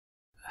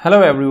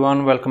Hello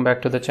everyone, welcome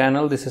back to the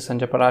channel. This is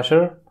Sanjay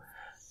Parashar.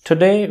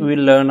 Today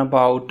we'll learn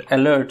about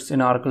alerts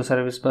in Oracle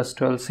Service Bus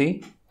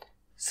 12c.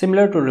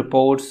 Similar to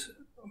reports,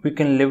 we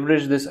can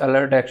leverage this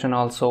alert action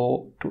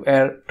also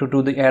to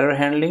do the error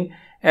handling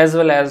as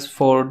well as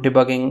for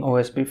debugging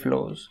OSB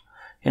flows.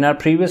 In our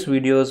previous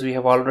videos, we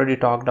have already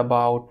talked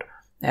about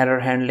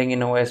error handling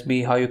in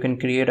OSB, how you can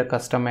create a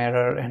custom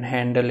error and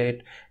handle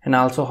it, and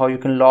also how you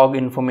can log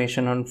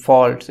information on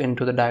faults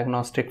into the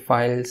diagnostic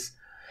files.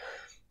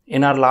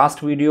 In our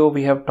last video,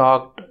 we have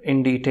talked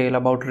in detail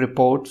about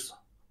reports.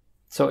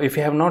 So if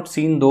you have not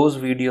seen those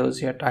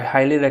videos yet, I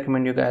highly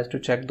recommend you guys to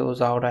check those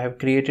out. I have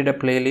created a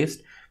playlist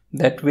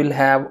that will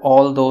have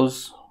all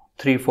those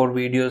 3-4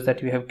 videos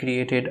that we have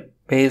created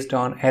based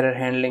on error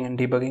handling and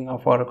debugging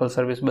of Oracle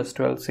Service Bus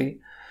 12c.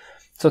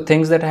 So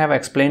things that I have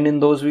explained in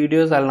those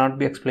videos, I'll not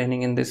be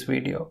explaining in this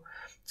video.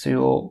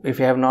 So if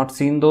you have not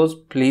seen those,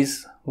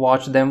 please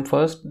watch them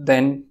first,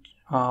 then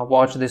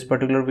watch this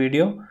particular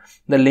video.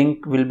 The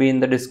link will be in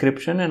the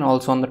description and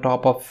also on the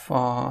top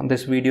of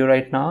this video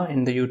right now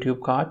in the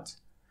YouTube cards.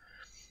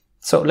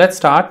 So let's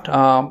start.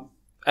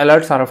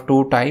 Alerts are of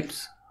two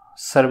types: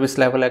 service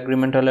level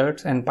agreement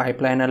alerts and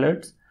pipeline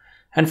alerts.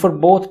 And for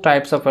both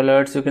types of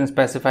alerts, you can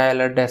specify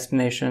alert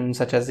destinations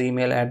such as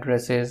email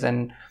addresses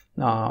and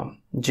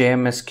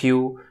JMS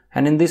queue.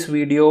 And in this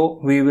video,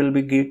 we will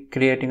be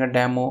creating a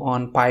demo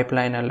on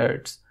pipeline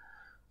alerts.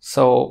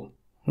 So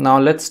now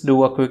let's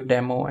do a quick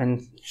demo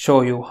and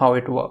show you how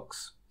it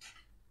works.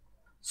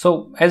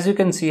 So as you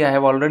can see, I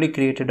have already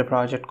created a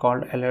project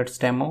called alerts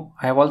demo.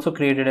 I have also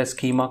created a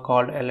schema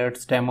called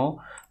alerts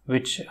demo,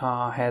 which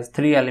has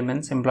 3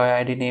 elements: employee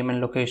ID, name and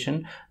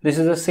location. This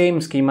is the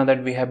same schema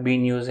that we have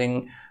been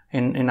using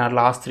in our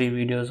last 3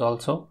 videos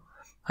also.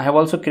 I have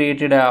also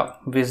created a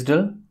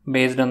WSDL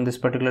based on this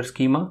particular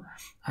schema.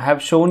 I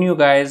have shown you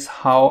guys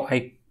how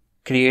I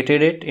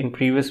created it in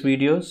previous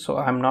videos, so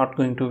I'm not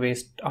going to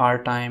waste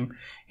our time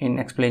in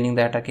explaining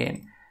that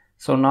again.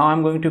 So now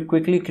I'm going to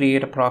quickly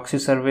create a proxy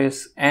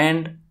service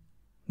and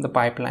the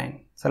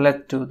pipeline. So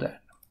let's do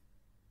that.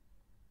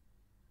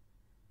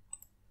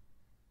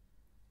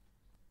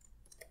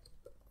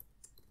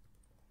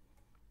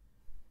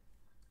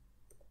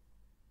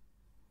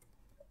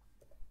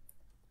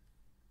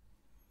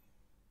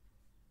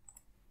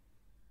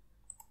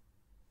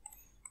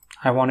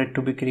 I want it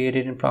to be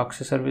created in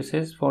proxy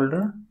services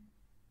folder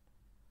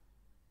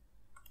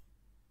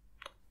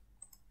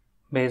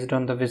based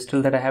on the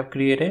WSDL that I have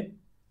created.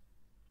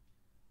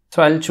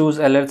 So I'll choose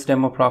alerts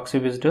demo proxy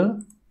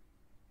WSDL.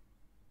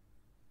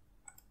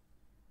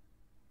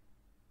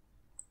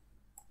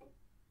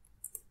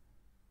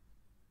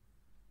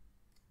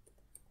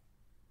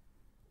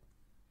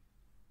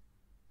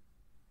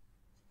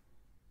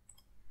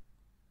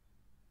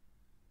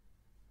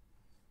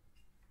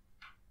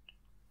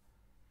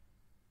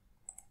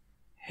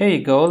 Here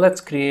you go.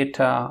 Let's create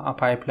a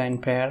pipeline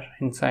pair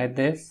inside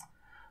this.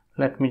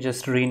 Let me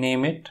just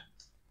rename it.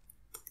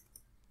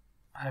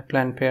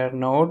 Pipeline pair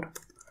node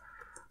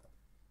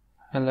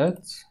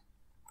alerts.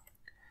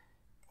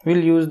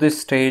 We'll use this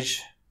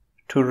stage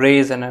to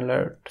raise an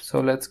alert.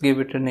 So let's give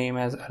it a name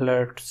as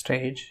alert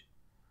stage.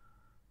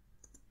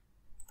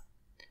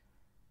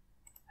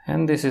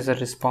 And this is a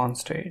response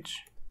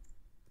stage.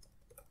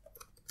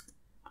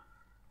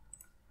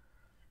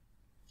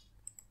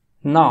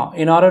 Now,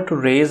 in order to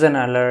raise an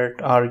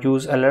alert or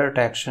use alert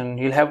action,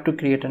 you'll have to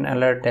create an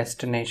alert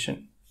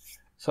destination.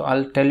 So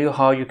I'll tell you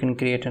how you can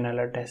create an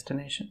alert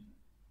destination.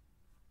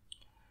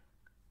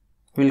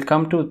 We'll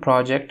come to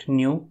project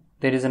new.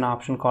 There is an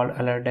option called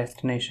alert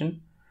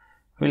destination.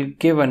 We'll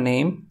give a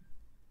name.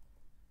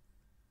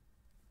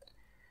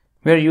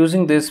 We're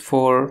using this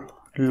for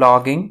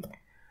logging.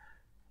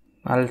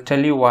 I'll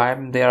tell you why.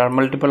 There are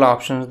multiple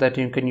options that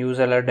you can use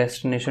alert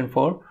destination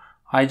for.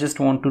 I just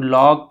want to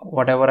log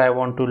whatever I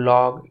want to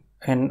log,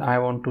 and I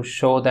want to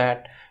show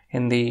that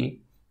in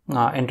the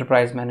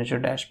Enterprise Manager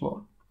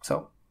dashboard.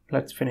 So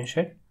let's finish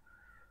it.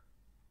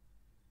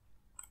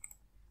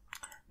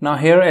 Now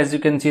here, as you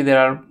can see, there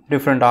are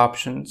different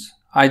options.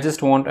 I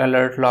just want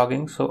alert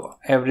logging, so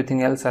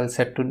everything else I'll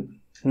set to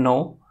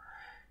no.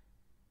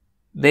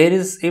 There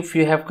is, if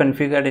you have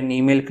configured an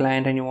email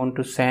client and you want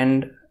to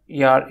send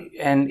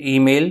an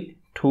email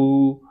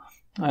to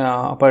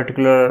a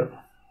particular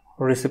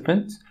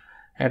recipient,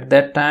 at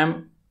that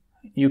time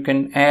you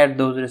can add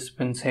those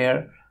recipients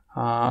here.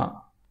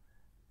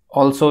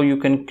 Also, you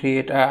can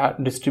create a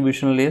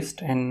distribution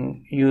list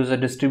and use a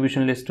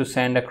distribution list to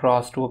send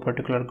across to a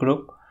particular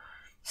group.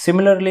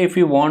 Similarly, if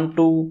you want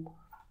to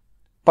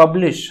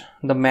publish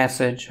the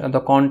message or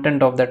the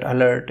content of that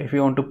alert, if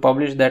you want to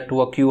publish that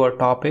to a queue or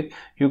topic,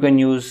 you can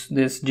use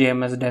this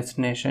JMS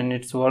destination.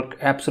 It's work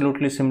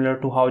absolutely similar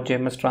to how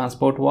JMS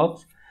transport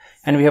works.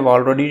 And we have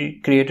already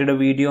created a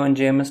video on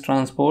JMS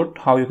transport,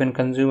 how you can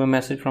consume a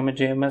message from a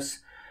JMS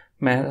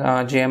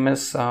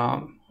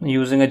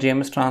using a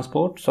JMS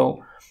transport.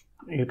 So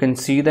you can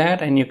see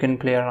that and you can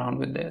play around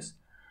with this.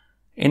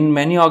 In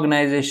many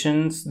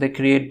organizations, they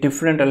create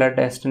different alert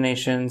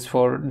destinations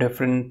for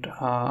different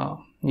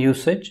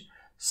usage.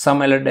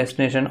 some alert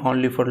destination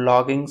only for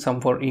logging,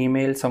 some for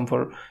email, some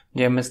for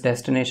JMS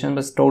destination, but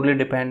it's totally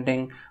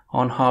depending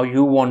on how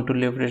you want to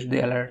leverage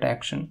the alert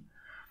action.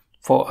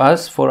 For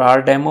us, for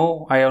our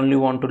demo, I only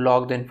want to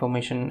log the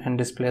information and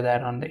display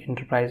that on the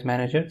enterprise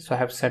manager. So I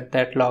have set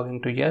that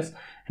logging to yes,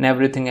 and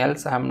everything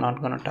else I'm not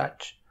going to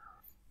touch.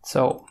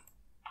 So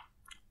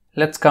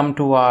let's come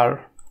to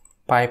our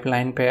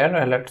pipeline pair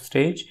alert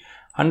stage.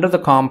 Under the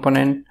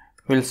component,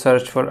 we'll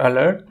search for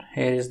alert.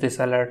 Here is this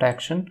alert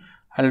action.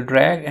 I'll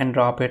drag and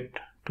drop it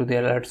to the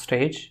alert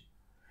stage.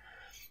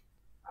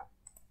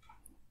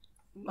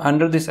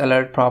 Under this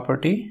alert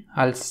property,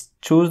 I'll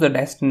choose the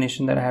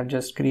destination that I have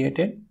just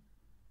created.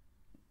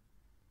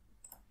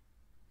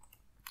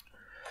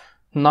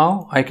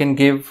 Now I can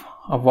give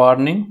a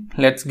warning.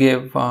 Let's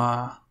give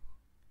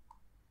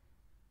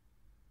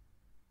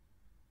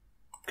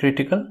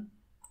critical,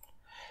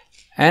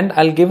 and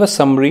I'll give a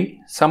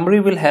summary. Summary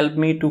will help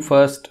me to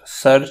first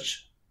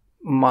search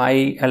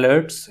my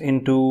alerts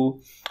into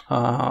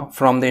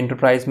from the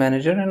enterprise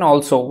manager, and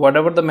also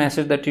whatever the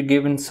message that you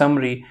give in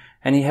summary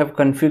and you have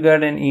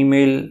configured an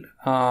email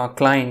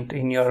client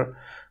in your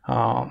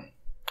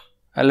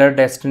alert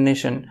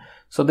destination,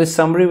 so this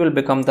summary will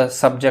become the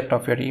subject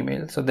of your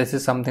email. So this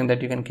is something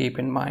that you can keep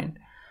in mind.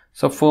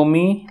 So for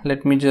me,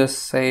 let me just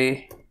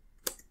say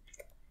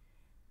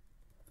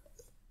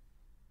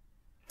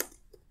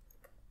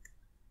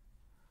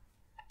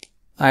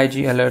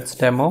IG alerts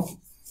demo,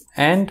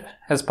 and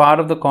as part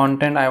of the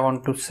content I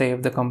want to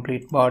save the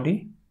complete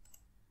body.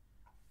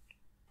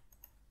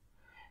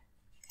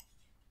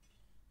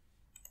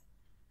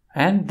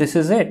 And this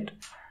is it.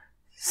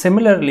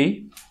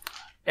 Similarly,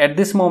 at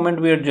this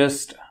moment we are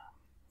just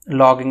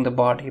logging the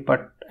body,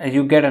 but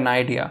you get an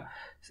idea.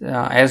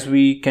 As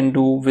we can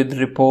do with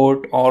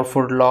report or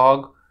for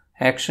log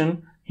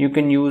action, you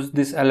can use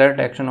this alert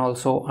action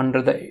also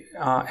under the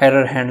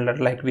error handler,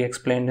 like we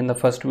explained in the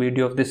first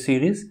video of this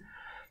series.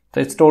 So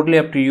it's totally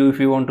up to you if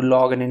you want to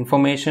log an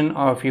information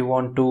or if you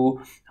want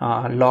to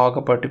log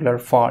a particular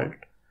fault.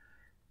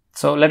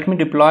 So let me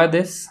deploy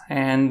this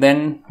and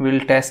then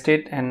we'll test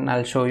it, and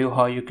I'll show you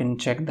how you can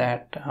check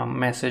that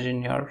message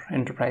in your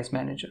enterprise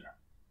manager.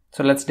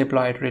 So let's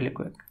deploy it really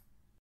quick.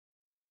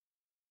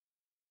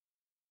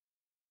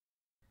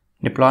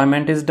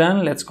 Deployment is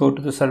done. Let's go to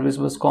the service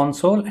bus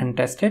console and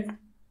test it.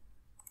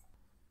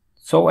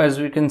 So as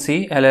we can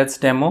see, alerts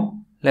demo.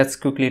 Let's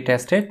quickly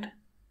test it.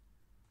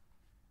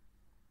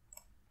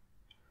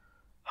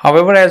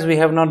 However, as we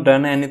have not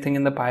done anything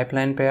in the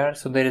pipeline pair,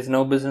 so there is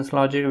no business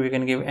logic. We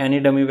can give any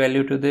dummy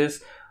value to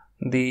this.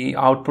 The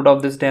output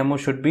of this demo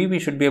should be, we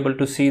should be able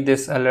to see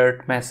this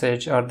alert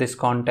message or this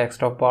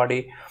context of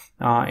body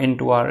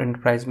into our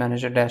enterprise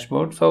manager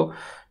dashboard. So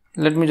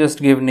let me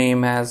just give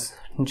name as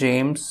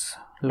James,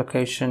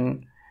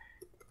 location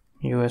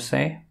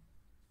USA.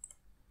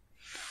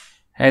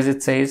 As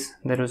it says,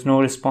 there is no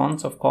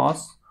response, of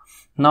course.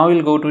 Now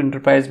we'll go to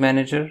enterprise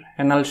manager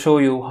and I'll show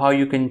you how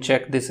you can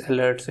check these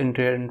alerts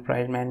into your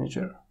enterprise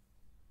manager.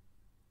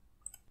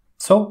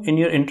 So in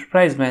your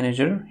enterprise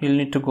manager, you'll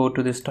need to go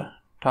to this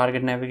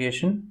target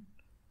navigation,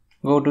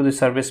 go to the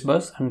service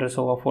bus under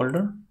SOA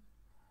folder,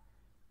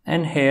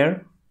 and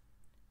here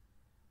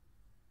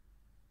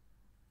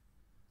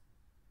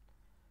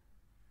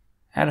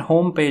at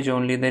home page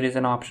only there is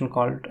an option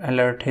called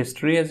alert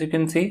history. As you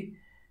can see,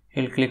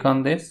 you'll click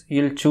on this,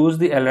 you'll choose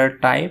the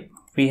alert type.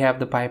 We have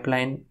the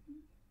pipeline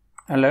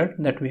alert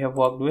that we have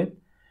worked with.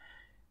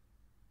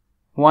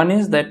 One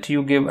is that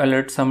you give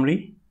alert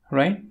summary,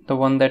 right? The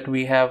one that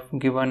we have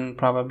given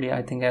probably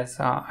I think as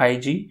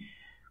IG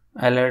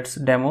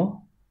alerts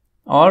demo,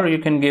 or you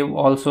can give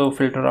also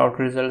filter out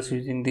results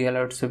using the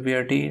alert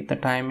severity, the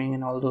timing,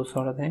 and all those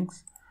sort of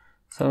things.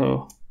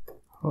 So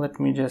let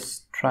me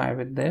just try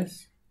with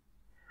this.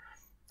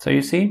 So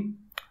you see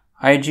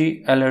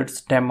IG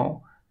alerts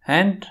demo,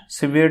 and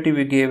severity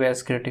we gave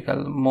as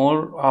critical.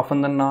 More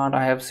often than not,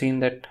 I have seen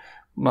that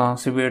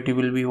severity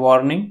will be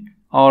warning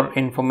or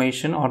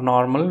information or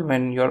normal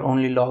when you're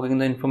only logging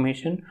the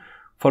information.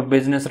 For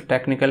business or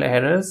technical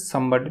errors,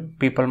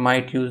 people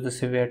might use the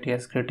severity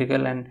as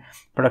critical, and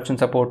production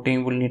support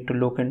team will need to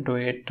look into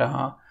it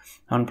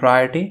on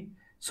priority.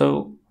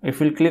 So if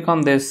you click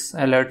on this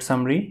alert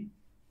summary,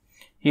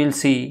 you'll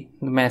see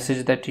the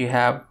message that you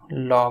have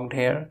logged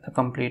here, the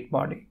complete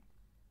body.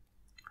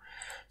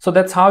 So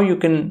that's how you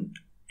can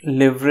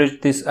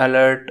leverage this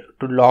alert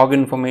to log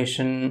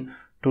information,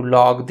 to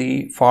log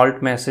the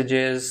fault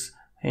messages.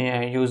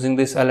 Using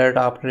this alert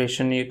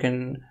operation, you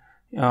can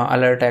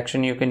alert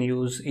action, you can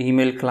use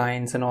email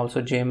clients and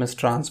also JMS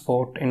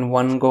transport in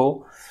one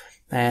go.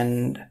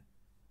 And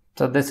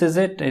so this is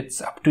it.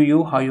 It's up to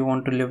you how you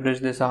want to leverage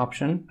this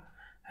option.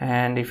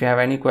 And if you have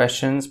any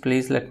questions,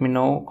 please let me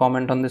know,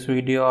 comment on this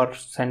video or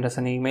send us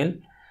an email.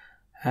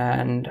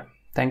 And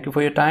thank you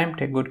for your time.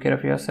 Take good care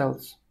of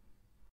yourselves.